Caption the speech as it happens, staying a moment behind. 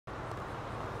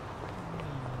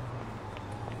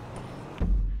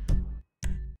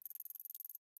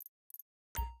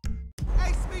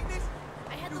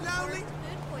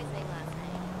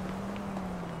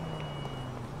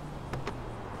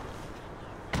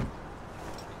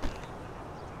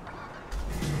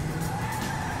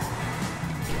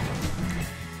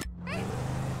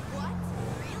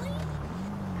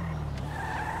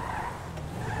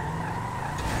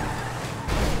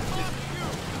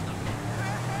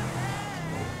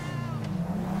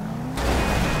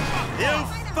You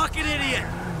fucking idiot!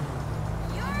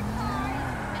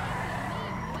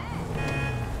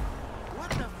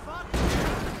 What the fuck?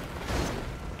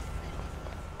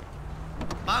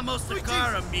 Vamos the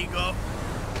car, amigo.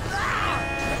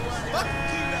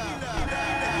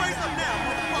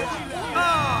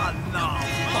 Oh, no.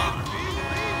 Fuck.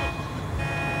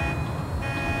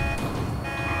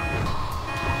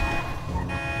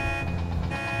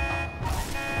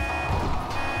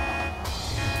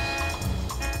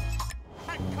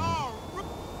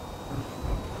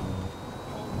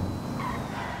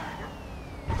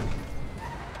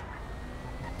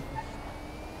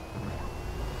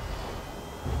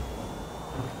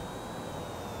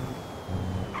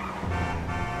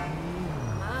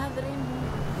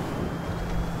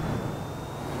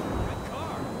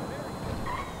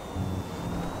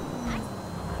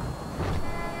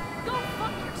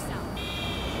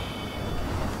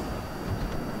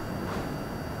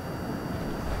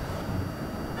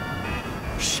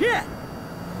 Shit!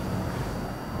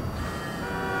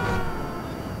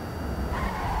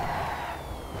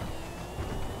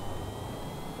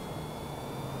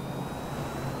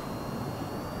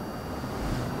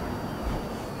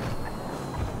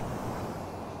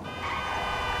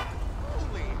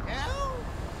 Holy hell!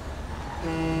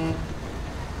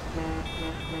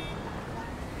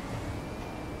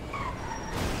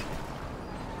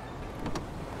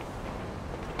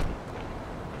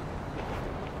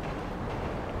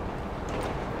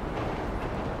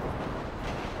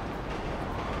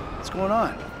 What's going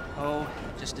on? Oh,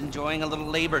 just enjoying a little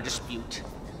labor dispute.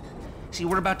 See,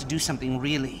 we're about to do something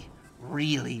really,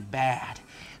 really bad.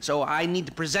 So I need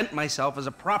to present myself as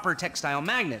a proper textile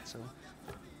magnate,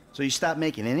 So you stopped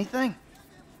making anything?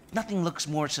 Nothing looks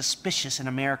more suspicious in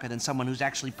America than someone who's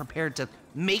actually prepared to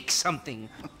make something.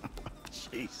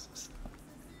 Jesus.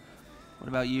 What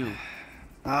about you?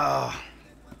 Oh,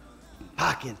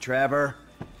 pocket, Trevor.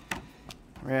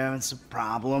 We're having some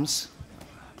problems.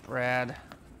 Brad.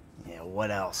 Yeah, what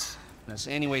else? Yes,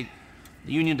 anyway,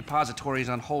 the Union Depository is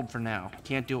on hold for now.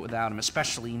 Can't do it without him,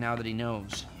 especially now that he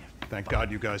knows. Thank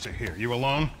God you guys are here. You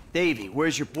alone? Davey,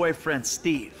 where's your boyfriend,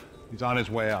 Steve? He's on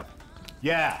his way up.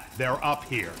 Yeah, they're up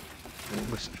here.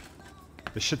 Listen,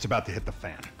 this shit's about to hit the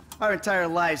fan. Our entire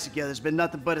lives together has been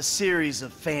nothing but a series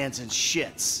of fans and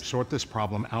shits. Sort this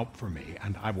problem out for me,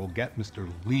 and I will get Mr.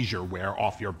 Leisureware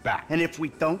off your back. And if we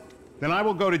don't? Then I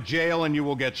will go to jail and you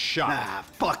will get shot. Ah,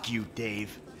 fuck you,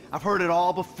 Dave. I've heard it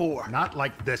all before. Not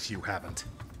like this, you haven't.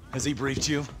 Has he briefed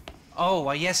you? Oh,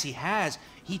 well, yes, he has.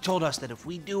 He told us that if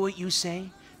we do what you say,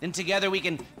 then together we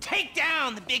can take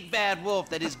down the big bad wolf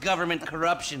that is government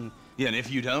corruption. Yeah, and if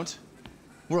you don't,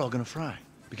 we're all gonna fry,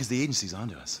 because the agency's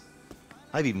onto us.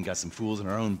 I've even got some fools in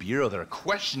our own bureau that are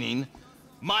questioning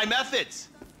my methods.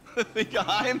 Think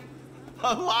I'm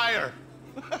a liar,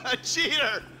 a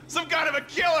cheater, some kind of a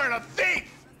killer and a thief!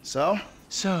 So?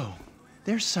 So,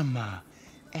 there's some,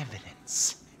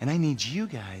 evidence. And I need you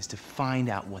guys to find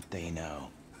out what they know.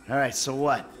 All right, so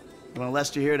what? You want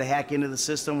Lester here to hack into the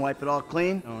system, wipe it all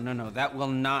clean? No, that will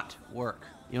not work.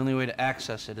 The only way to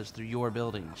access it is through your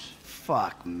buildings.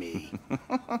 Fuck me.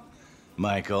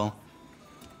 Michael,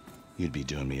 you'd be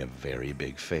doing me a very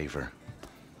big favor.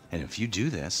 And if you do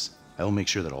this, I will make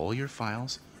sure that all your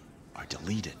files are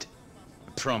deleted.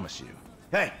 I promise you.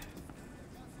 Hey!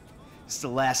 It's the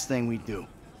last thing we do,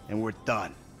 and we're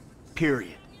done.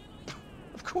 Period.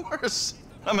 Of course.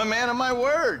 I'm a man of my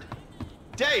word.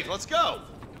 Dave, let's go.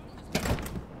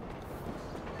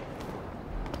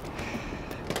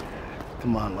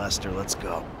 Come on, Lester, let's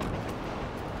go.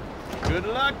 Good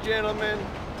luck, gentlemen.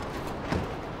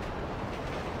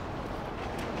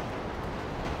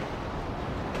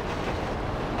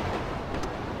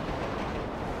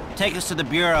 Take us to the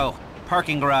Bureau.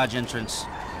 Parking garage entrance.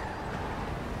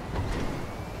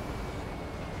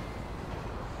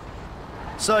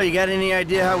 So, you got any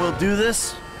idea how we'll do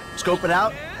this? Scope it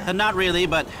out? Not really,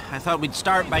 but I thought we'd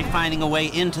start by finding a way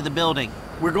into the building.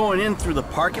 We're going in through the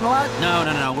parking lot?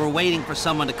 No. We're waiting for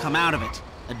someone to come out of it.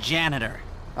 A janitor.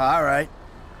 All right.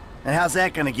 And how's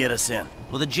that gonna get us in?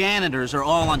 Well, the janitors are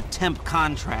all on temp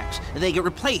contracts. They get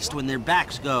replaced when their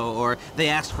backs go, or they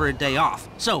ask for a day off.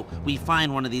 So, we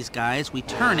find one of these guys, we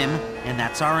turn him, and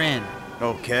that's our in.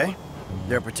 Okay.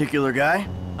 There a particular guy?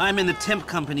 I'm in the temp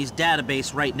company's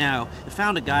database right now. I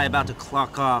found a guy about to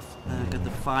clock off. I've got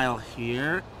the file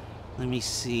here. Let me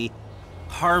see.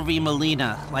 Harvey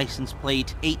Molina, license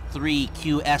plate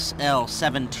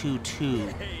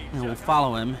 83QSL722. And we'll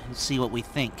follow him and see what we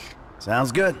think.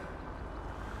 Sounds good.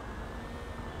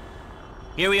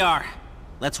 Here we are.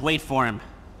 Let's wait for him.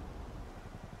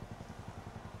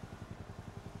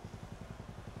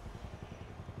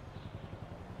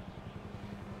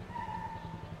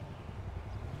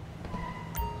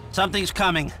 Something's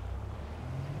coming.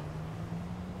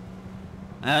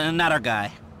 Not our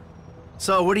guy.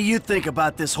 So what do you think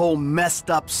about this whole messed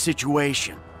up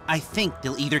situation? I think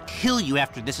they'll either kill you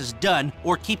after this is done,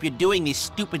 or keep you doing these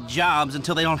stupid jobs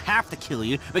until they don't have to kill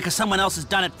you because someone else has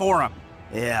done it for them.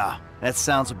 Yeah, that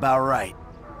sounds about right.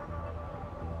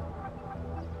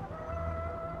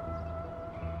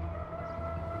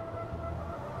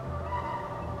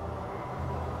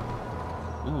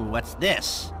 Ooh, what's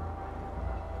this?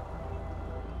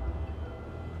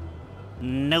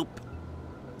 Nope.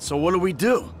 So what do we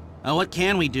do? Oh, what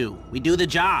can we do? We do the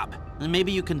job. And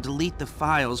maybe you can delete the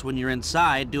files when you're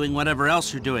inside doing whatever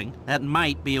else you're doing. That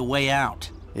might be a way out.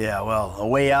 Yeah, well, a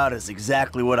way out is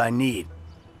exactly what I need.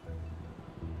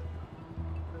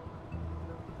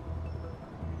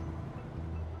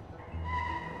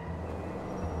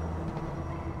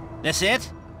 That's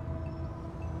it?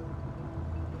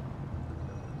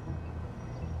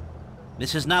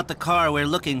 This is not the car we're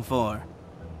looking for.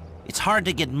 It's hard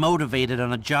to get motivated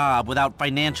on a job without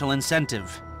financial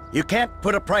incentive. You can't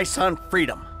put a price on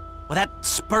freedom. Well, that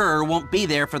spur won't be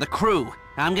there for the crew.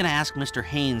 I'm gonna ask Mr.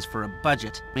 Haynes for a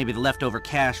budget. Maybe the leftover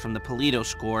cash from the Polito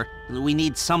score. We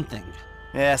need something.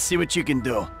 Yeah, see what you can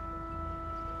do.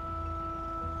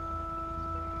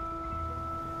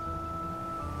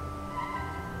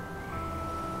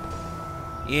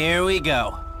 Here we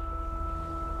go.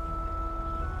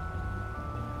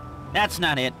 That's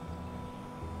not it.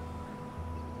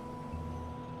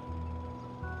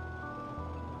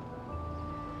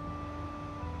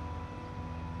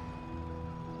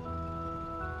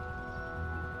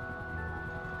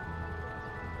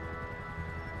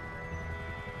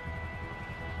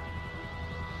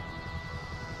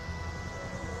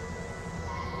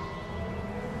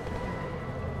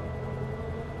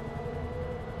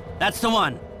 That's the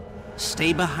one.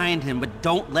 Stay behind him, but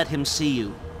don't let him see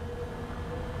you.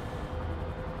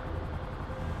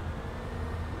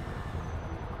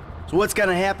 So what's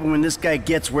gonna happen when this guy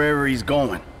gets wherever he's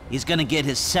going? He's gonna get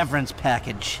his severance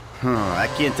package. I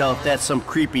can't tell if that's some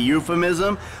creepy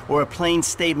euphemism or a plain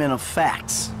statement of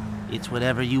facts. It's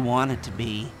whatever you want it to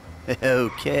be.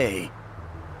 Okay.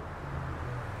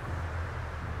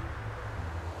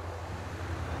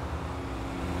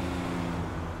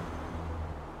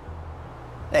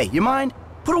 Hey, you mind?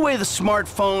 Put away the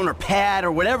smartphone or pad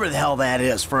or whatever the hell that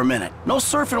is for a minute. No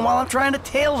surfing while I'm trying to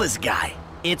tail this guy.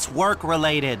 It's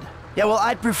work-related. Yeah, well,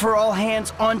 I'd prefer all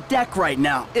hands on deck right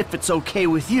now, if it's okay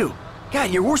with you.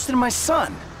 God, you're worse than my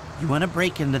son. You want to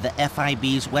break into the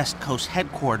FIB's West Coast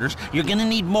headquarters, you're gonna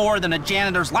need more than a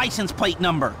janitor's license plate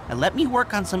number. Now let me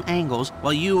work on some angles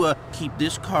while you, keep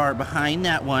this car behind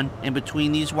that one and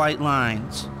between these white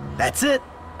lines. That's it.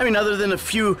 I mean, other than a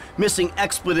few missing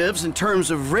expletives in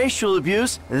terms of racial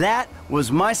abuse, that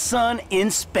was my son in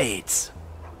spades.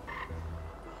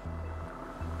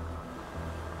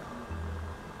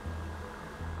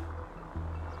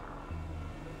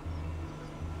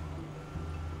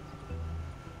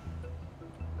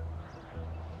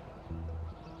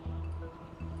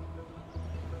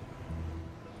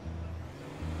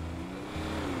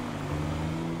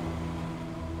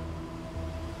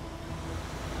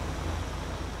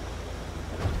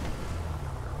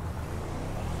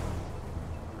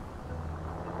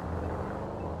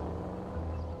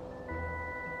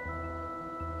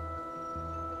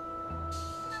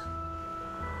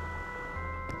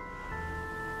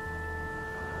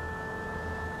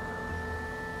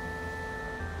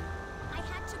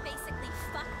 To basically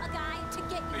fuck a guy to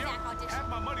get you that audition. Have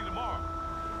my money tomorrow.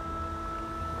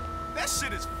 That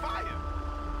shit is fire.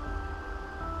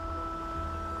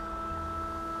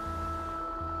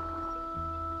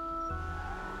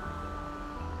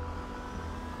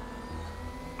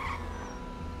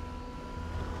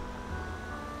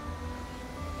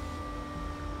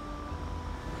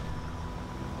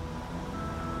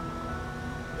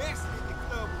 Let's hit the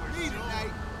club with me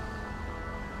tonight.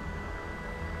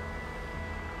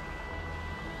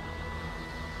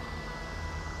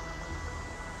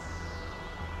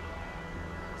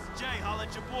 Jay, holla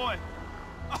at your boy.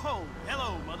 Oh,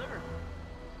 hello, mother.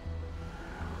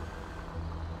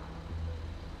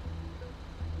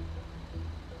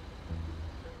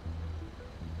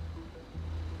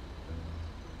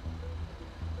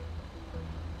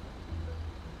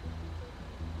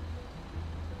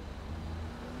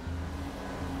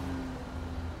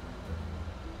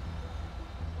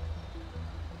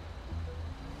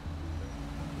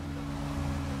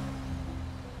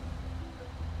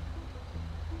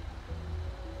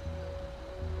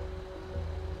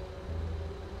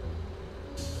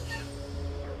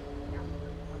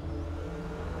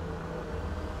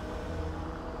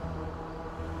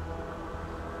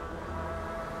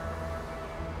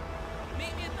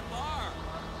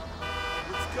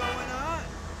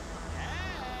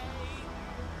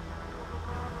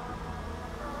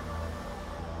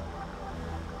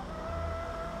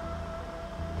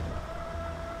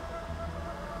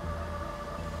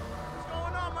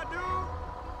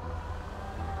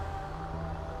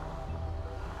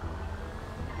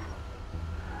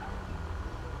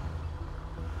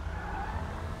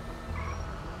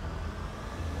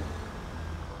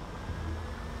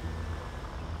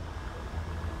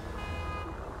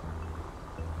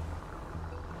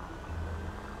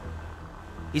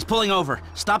 He's pulling over.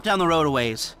 Stop down the road a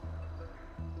ways.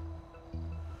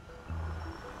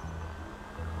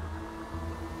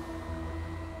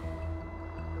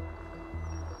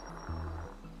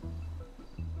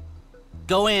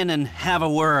 Go in and have a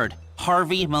word.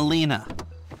 Harvey Molina.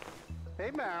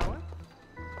 Hey, Marilyn.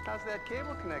 How's that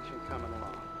cable connection coming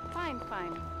along? Fine,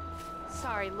 fine.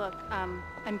 Sorry, look, I'm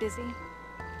busy.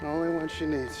 Only when she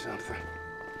needs something.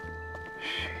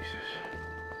 Jesus.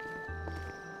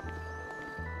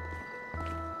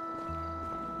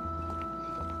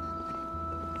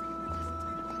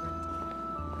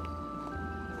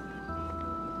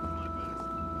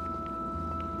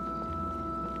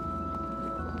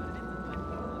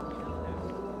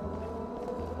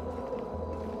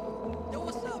 Yo,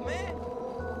 what's up, man?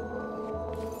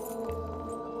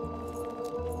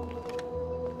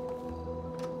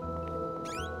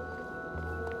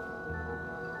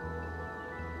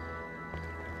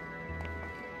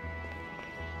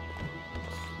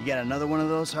 You got another one of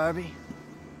those, Harvey?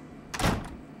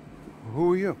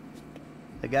 Who are you?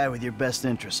 The guy with your best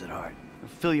interests at heart.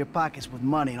 Fill your pockets with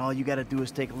money, and all you gotta do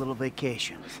is take a little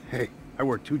vacation. Hey, I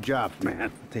work 2 jobs, man. I'll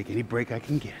take any break I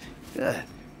can get. Good.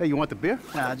 Hey, you want the beer?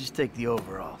 Nah, I'll just take the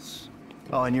overalls.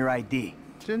 Oh, and your ID.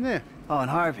 It's in there. Oh,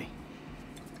 and Harvey,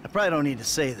 I probably don't need to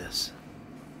say this,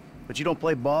 but you don't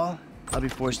play ball, I'll be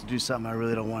forced to do something I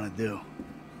really don't want to do.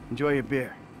 Enjoy your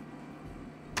beer.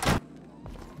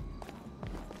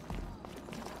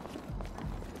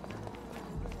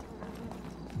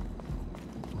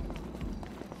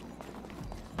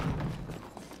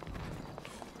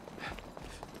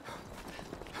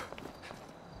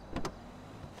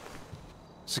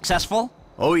 Successful?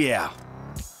 Oh, yeah.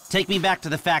 Take me back to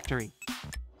the factory.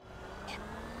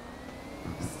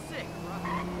 Sick, bro.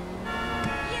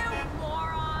 You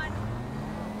moron!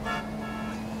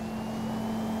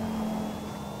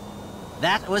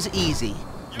 That was easy.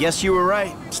 Guess you were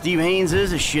right. Steve Haynes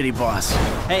is a shitty boss.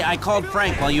 Hey, I called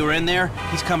Frank while you were in there.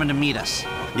 He's coming to meet us.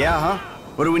 Yeah, huh?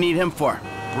 What do we need him for?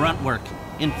 Grunt work.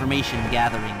 Information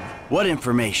gathering. What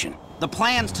information? The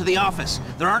plans to the office.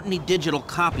 There aren't any digital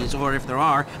copies, or if there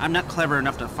are, I'm not clever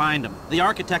enough to find them. The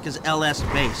architect is LS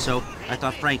based, so I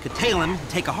thought Frank could tail him and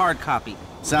take a hard copy.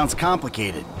 Sounds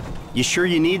complicated. You sure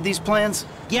you need these plans?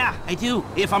 Yeah, I do.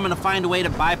 If I'm gonna find a way to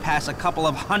bypass a couple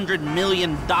of $100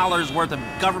 million worth of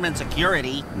government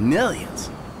security. Millions?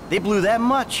 They blew that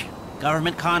much?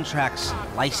 Government contracts.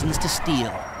 License to steal.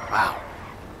 Wow.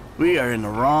 We are in the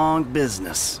wrong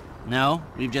business. No,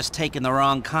 we've just taken the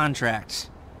wrong contracts.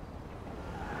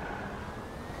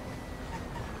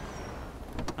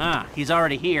 Ah, he's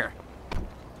already here.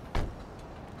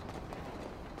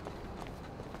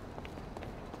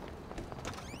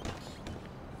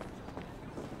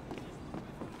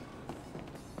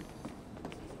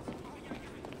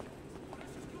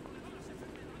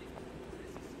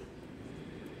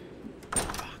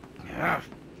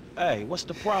 Hey, what's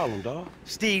the problem, dawg?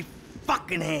 Steve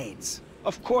fucking Haynes.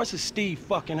 Of course it's Steve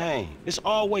fucking Haynes. It's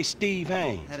always Steve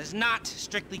Haynes. That is not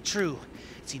strictly true.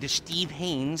 It's either Steve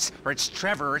Haynes, or it's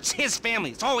Trevor, or it's his family.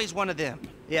 It's always one of them.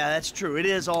 Yeah, that's true. It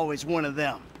is always one of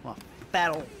them. A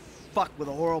fat old fuck with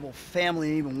a horrible family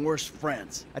and even worse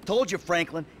friends. I told you,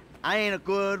 Franklin, I ain't a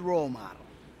good role model.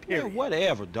 Period. Yeah,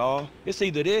 whatever, dawg. It's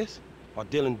either this or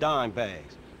dealing dime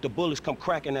bags. The bullets come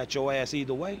cracking at your ass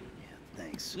either way. Yeah,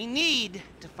 thanks. We need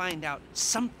to find out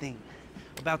something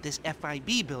about this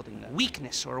FIB building, a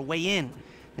weakness or a way in.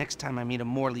 Next time I meet a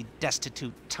morally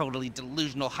destitute, totally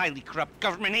delusional, highly corrupt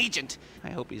government agent, I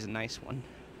hope he's a nice one.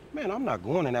 Man, I'm not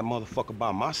going in that motherfucker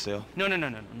by myself. No.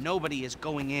 Nobody is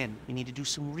going in. We need to do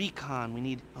some recon. We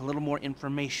need a little more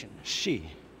information. Shit.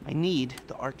 I need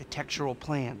the architectural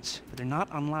plans, but they're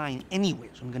not online anywhere,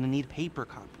 so I'm gonna need paper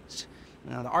copies.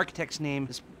 Now, the architect's name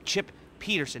is Chip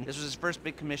Peterson. This was his first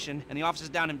big commission, and the office is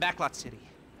down in Backlot City.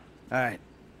 All right.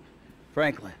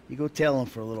 Franklin, you go tell him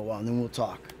for a little while, and then we'll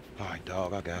talk. All right,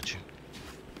 dawg, I got you.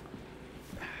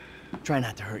 Try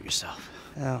not to hurt yourself.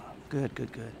 Oh, good.